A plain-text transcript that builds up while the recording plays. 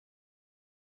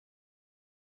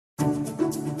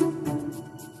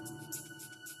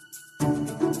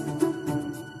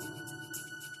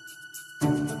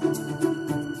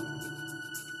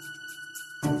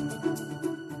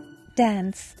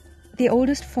Dance, the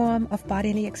oldest form of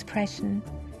bodily expression,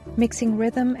 mixing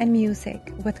rhythm and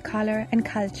music with color and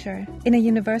culture in a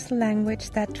universal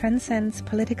language that transcends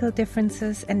political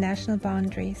differences and national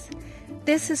boundaries.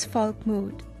 This is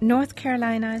Folkmoot, North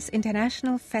Carolina's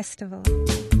international festival.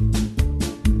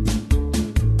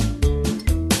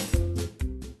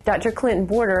 Dr. Clinton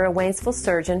Border, a Waynesville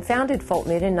surgeon, founded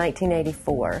Folkmoot in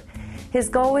 1984. His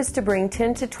goal was to bring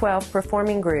 10 to 12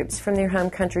 performing groups from their home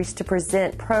countries to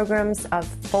present programs of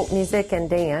folk music and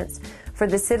dance for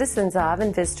the citizens of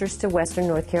and visitors to Western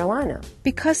North Carolina.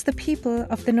 Because the people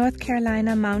of the North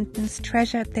Carolina mountains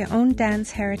treasured their own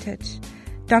dance heritage,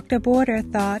 Dr. Border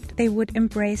thought they would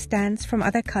embrace dance from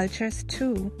other cultures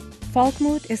too.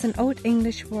 Folkmoot is an Old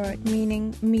English word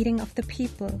meaning meeting of the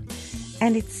people,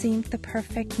 and it seemed the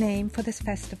perfect name for this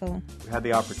festival. We had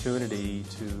the opportunity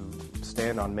to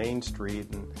stand on Main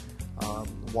Street and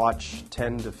watch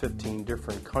 10 to 15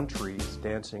 different countries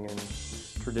dancing in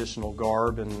traditional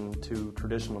garb and to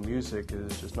traditional music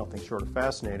is just nothing short of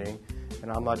fascinating,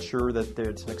 and I'm not sure that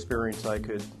it's an experience I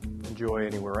could enjoy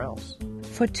anywhere else.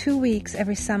 For 2 weeks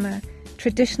every summer,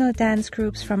 traditional dance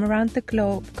groups from around the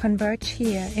globe converge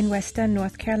here in Western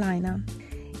North Carolina.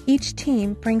 Each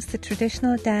team brings the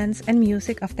traditional dance and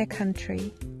music of their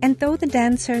country. And though the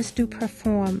dancers do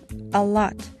perform a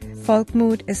lot,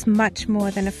 Folkmoot is much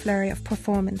more than a flurry of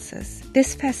performances.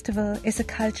 This festival is a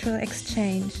cultural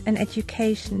exchange, an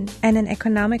education, and an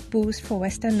economic boost for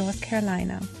Western North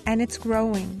Carolina. And it's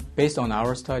growing. Based on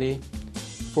our study,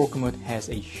 Folkmoot has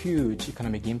a huge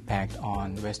economic impact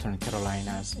on Western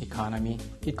Carolina's economy.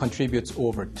 It contributes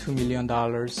over $2 million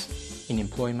in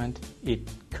employment. It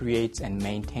creates and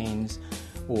maintains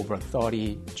over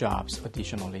 30 jobs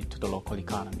additionally to the local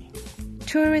economy.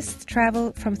 Tourists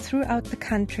travel from throughout the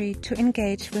country to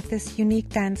engage with this unique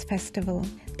dance festival.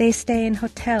 They stay in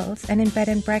hotels and in bed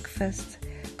and breakfasts,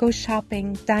 go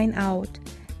shopping, dine out,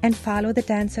 and follow the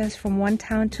dancers from one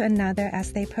town to another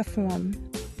as they perform.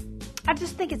 I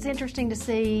just think it's interesting to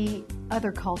see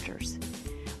other cultures,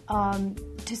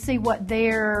 to see what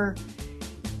their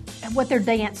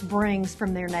dance brings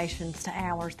from their nations to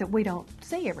ours that we don't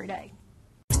see every day.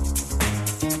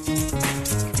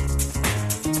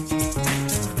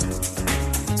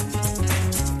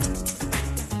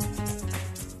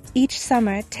 Each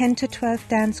summer, 10 to 12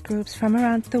 dance groups from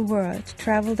around the world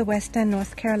travel to Western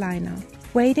North Carolina.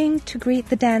 Waiting to greet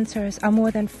the dancers are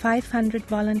more than 500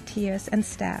 volunteers and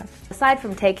staff. Aside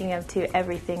from taking them to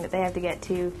everything that they have to get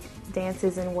to,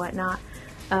 dances and whatnot,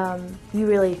 you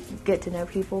really get to know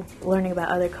people. Learning about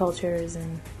other cultures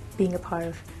and being a part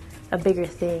of a bigger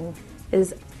thing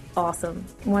is awesome.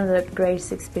 One of the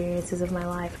greatest experiences of my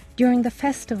life. During the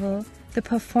festival, the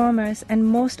performers and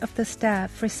most of the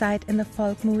staff reside in the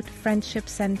Folkmoot Friendship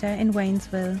Center in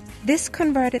Waynesville. This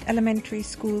converted elementary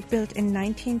school, built in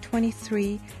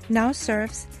 1923, now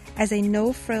serves as a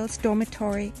no-frills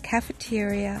dormitory,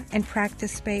 cafeteria, and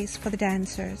practice space for the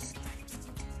dancers.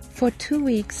 For 2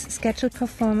 weeks, scheduled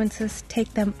performances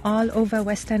take them all over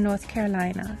Western North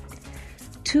Carolina.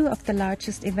 Two of the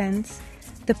largest events,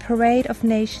 the Parade of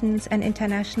Nations and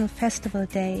International Festival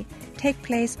Day, take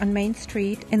place on Main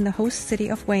Street in the host city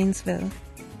of Waynesville.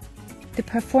 The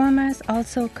performers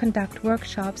also conduct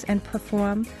workshops and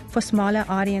perform for smaller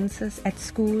audiences at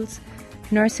schools,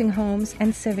 nursing homes,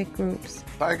 and civic groups.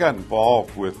 I got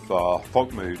involved with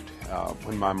Folkmoot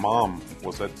when my mom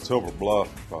was at Silver Bluff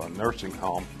nursing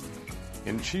home,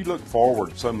 and she looked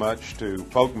forward so much to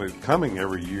Folkmoot coming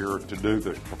every year to do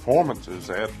the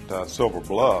performances at Silver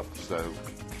Bluff. So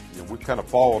we kind of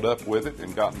followed up with it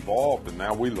and got involved, and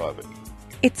now we love it.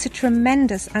 It's a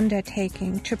tremendous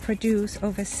undertaking to produce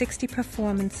over 60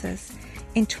 performances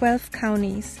in 12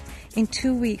 counties in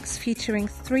 2 weeks, featuring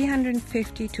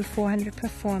 350 to 400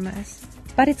 performers.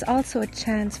 But it's also a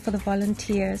chance for the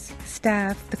volunteers,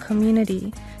 staff, the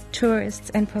community,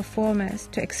 tourists, and performers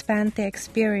to expand their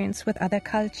experience with other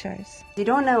cultures. You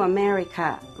don't know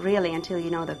America really until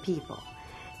you know the people.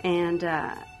 And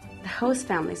the host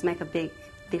families make a big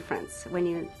difference. When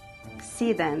you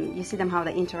see them how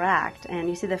they interact, and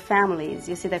you see the families,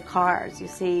 you see their cars, you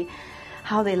see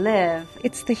how they live.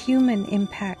 It's the human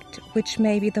impact which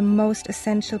may be the most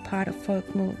essential part of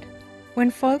Folkmoot.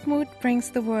 When Folkmoot brings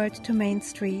the world to Main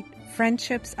Street,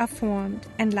 friendships are formed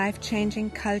and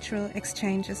life-changing cultural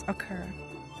exchanges occur.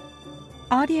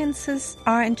 Audiences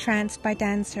are entranced by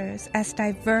dancers as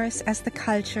diverse as the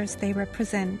cultures they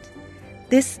represent.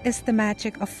 This is the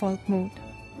magic of Folkmoot.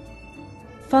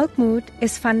 Folkmoot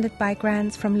is funded by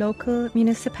grants from local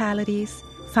municipalities,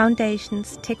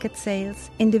 foundations, ticket sales,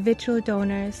 individual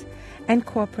donors, and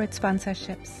corporate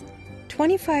sponsorships.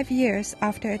 25 years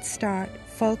after its start,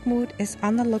 Folkmoot is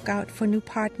on the lookout for new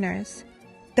partners,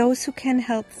 those who can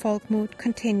help Folkmoot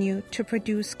continue to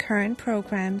produce current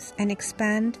programs and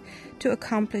expand to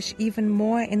accomplish even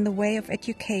more in the way of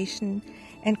education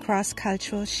and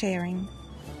cross-cultural sharing.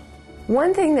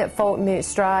 One thing that Folkmoot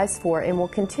strives for and will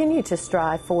continue to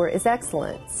strive for is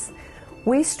excellence.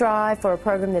 We strive for a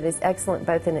program that is excellent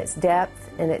both in its depth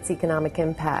and its economic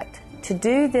impact. To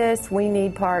do this, we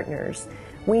need partners.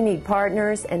 We need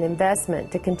partners and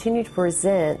investment to continue to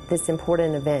present this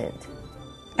important event.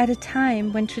 At a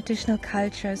time when traditional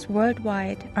cultures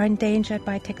worldwide are endangered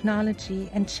by technology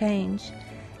and change,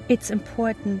 it's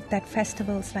important that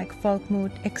festivals like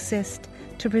Folkmoot exist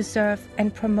to preserve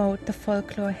and promote the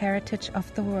folklore heritage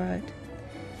of the world.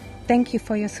 Thank you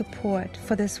for your support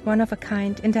for this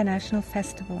one-of-a-kind international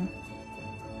festival.